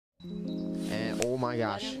Oh my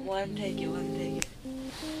gosh. Let him take it, let him take it.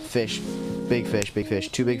 Fish. Big fish, big fish.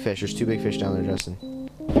 Two big fish. There's two big fish down there, Justin.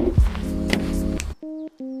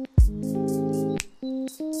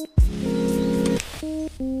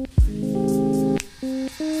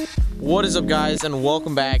 What is up, guys, and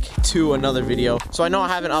welcome back to another video. So I know I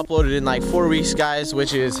haven't uploaded in like 4 weeks, guys,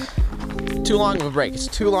 which is too long of a break. It's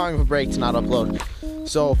too long of a break to not upload.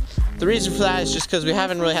 So the reason for that is just because we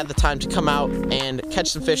haven't really had the time to come out and catch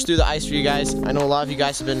some fish through the ice for you guys. I know a lot of you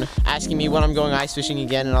guys have been asking me when I'm going ice fishing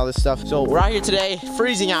again and all this stuff. So we're out here today,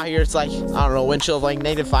 freezing out here. It's like, I don't know, wind chill of like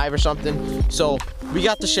 -5 or something. So we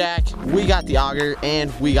got the shack, we got the auger,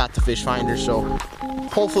 and we got the fish finder. So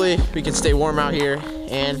hopefully we can stay warm out here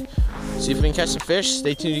and see if we can catch some fish.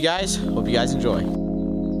 Stay tuned, you guys. Hope you guys enjoy.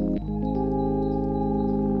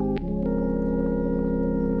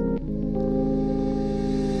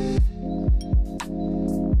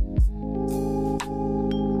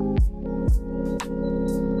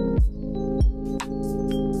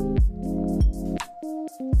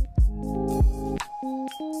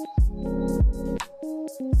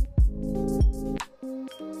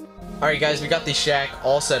 Alright, guys, we got the shack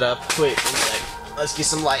all set up. Wait, one sec. Let's get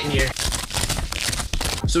some light in here.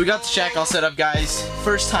 So we got the shack all set up, guys.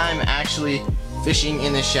 First time actually fishing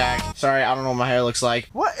in this shack. Sorry, I don't know what my hair looks like.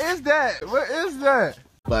 What is that? What is that?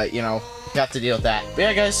 But, you know, got to deal with that. But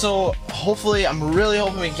yeah, guys, so hopefully, I'm really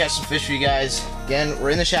hoping we can catch some fish for you guys. Again, we're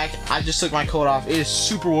in the shack. I just took my coat off. It is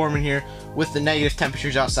super warm in here with the negative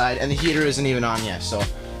temperatures outside, and the heater isn't even on yet. So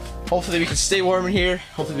hopefully we can stay warm in here.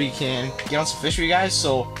 Hopefully we can get on some fish for you guys.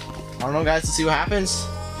 So I don't know, guys, let's see what happens.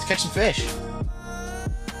 Let's catch some fish.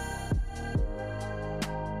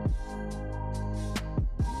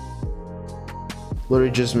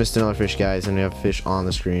 Literally just missed another fish, guys, and we have fish on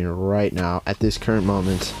the screen right now at this current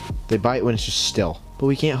moment. They bite when it's just still, but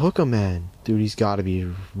we can't hook them, man. Dude, he's got to be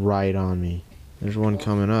right on me. There's one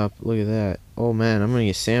coming up. Look at that. Oh man, I'm gonna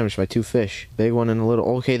get sandwiched by 2 fish. Big one and a little.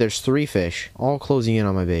 Okay, there's 3 fish, all closing in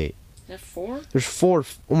on my bait. Is that 4? There's 4.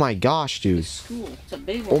 Oh my gosh, dude. It's school. It's a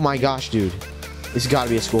big one. Oh my gosh, dude. It's got to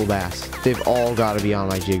be a school bass. They've all got to be on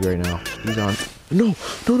my jig right now. He's on. No,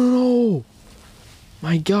 no, no, no.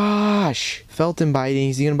 My gosh. Felt him biting.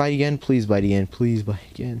 Is he going to bite again? Please bite again. Please bite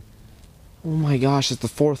again. Oh my gosh, that's the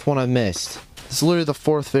 4th one I've missed. It's literally the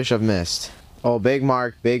 4th fish I've missed. Oh, big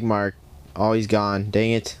mark, big mark. Oh, he's gone.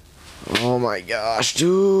 Dang it. Oh my gosh,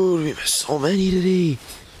 dude. We missed so many today.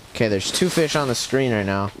 Okay, there's 2 fish on the screen right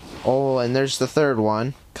now. Oh, and there's the 3rd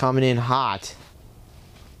one coming in hot.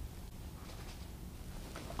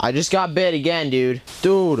 I just got bit again, dude.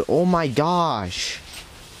 Dude, oh my gosh.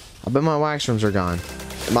 I bet my wax worms are gone.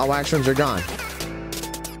 My wax worms are gone.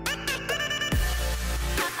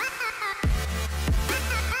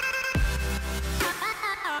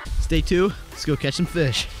 Stay tuned. Let's go catch some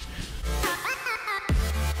fish.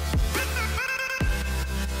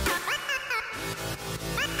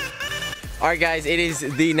 Alright, guys, it is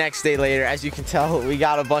the next day later. As you can tell, we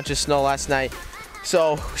got a bunch of snow last night.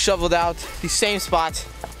 So, shoveled out the same spot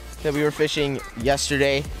that we were fishing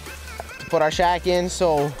yesterday to put our shack in.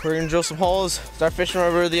 So, we're gonna drill some holes, start fishing where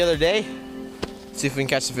we were the other day. See if we can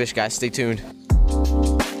catch some fish, guys. Stay tuned.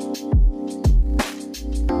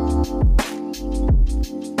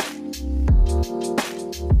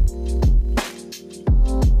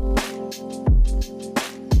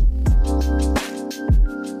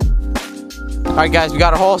 Alright, guys, we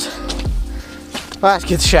got our holes. Let's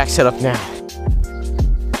get the shack set up now.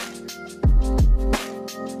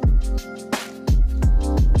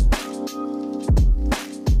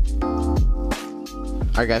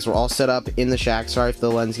 Alright, guys, we're all set up in the shack. Sorry if the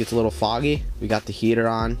lens gets a little foggy. We got the heater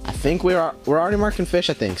on. I think we're already marking fish,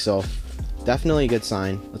 I think, so definitely a good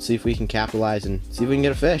sign. Let's see if we can capitalize and see if we can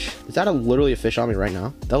get a fish. Is that literally a fish on me right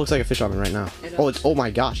now? That looks like a fish on me right now. Oh my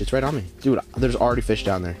gosh, it's right on me. Dude, there's already fish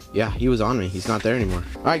down there. Yeah, he was on me. He's not there anymore.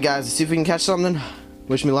 Alright, guys, let's see if we can catch something.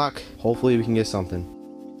 Wish me luck. Hopefully we can get something.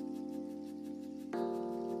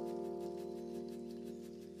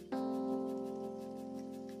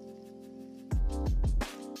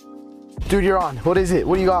 Dude, you're on. What is it?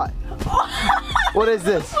 What do you got? What is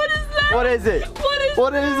this? What is that? What is it?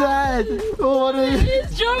 What is that? What is it?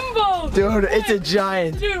 It's jumbo. Dude, it's a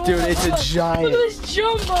giant. Dude, it's a giant. Look at this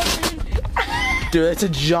jumbo, dude. Dude, it's a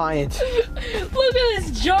giant. Look at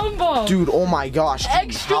this jumbo. Dude, oh my gosh.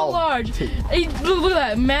 Extra large. Hey, look at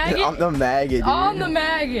that maggot. On the maggot, dude. On the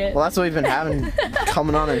maggot. Well, that's what we've been having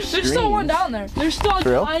coming on our stream. There's still one down there. There's still a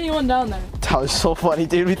tiny one down there. That was so funny,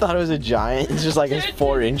 dude. We thought it was a giant. It's just like a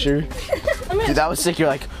 4-incher. Dude, that was sick. You're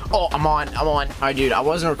like, oh, I'm on. All right, dude, I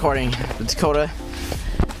wasn't recording. Dakota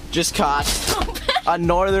just caught a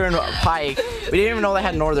northern pike. We didn't even know they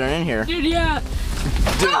had northern in here. Dude, yeah.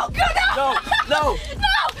 Dude. No, no, no.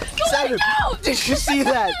 Seven. No. Did you see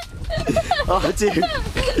that? Oh, dude.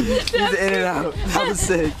 He's in and out. That was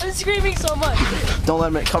sick. I'm screaming so much. Don't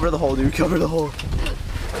let him cover the hole, dude. Cover the hole.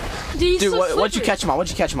 Dude, so what'd you catch him on? What'd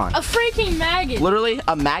you catch him on? A freaking maggot. Literally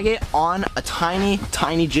a maggot on a tiny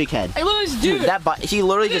jig head. Hey, look at this dude. He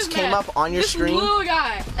literally just came up on your screen. This little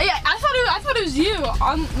guy. Yeah, I thought it was you.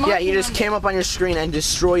 Yeah, he just came up on your screen and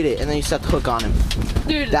destroyed it, and then you set the hook on him.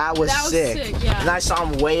 Dude, that was sick. Yeah. And I saw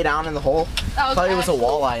him way down in the hole. I thought it was a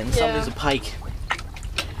walleye and somebody's a pike.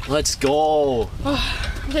 Let's go. I'll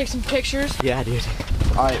take some pictures. Yeah, dude.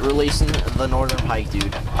 All right, releasing the northern pike,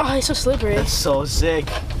 dude. Oh, he's so slippery. That's so sick.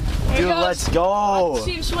 Dude, let's go. I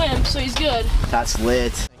see him swim, so he's good. That's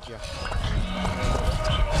lit. Thank you.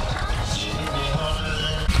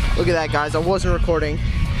 Look at that, guys. I wasn't recording.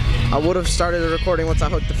 I would have started the recording once I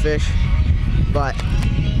hooked the fish, but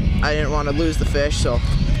I didn't want to lose the fish, so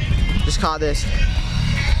just caught this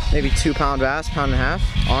maybe 2-pound bass, pound and a half,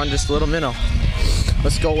 on just a little minnow.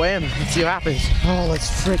 Let's go weigh him. Let's see what happens. Oh, let's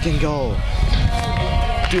freaking go.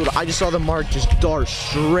 Dude, I just saw the mark just dart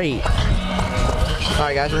straight.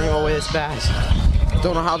 Alright guys, we're gonna go weigh this bass.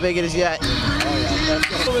 Don't know how big it is yet.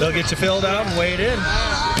 They'll get you filled out and weighed in.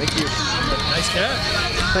 Thank you. Nice catch.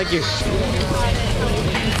 Thank you.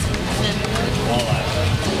 Alright.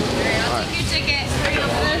 Your ticket.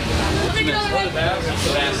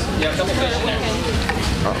 Yeah, a couple fish in there.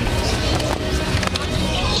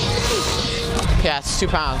 Yeah, it's 2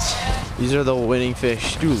 pounds. These are the winning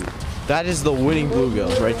fish. Dude, that is the winning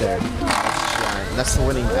bluegills right there. That's the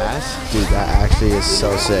winning bass. Dude, that actually is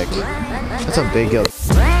so sick. That's a big gill.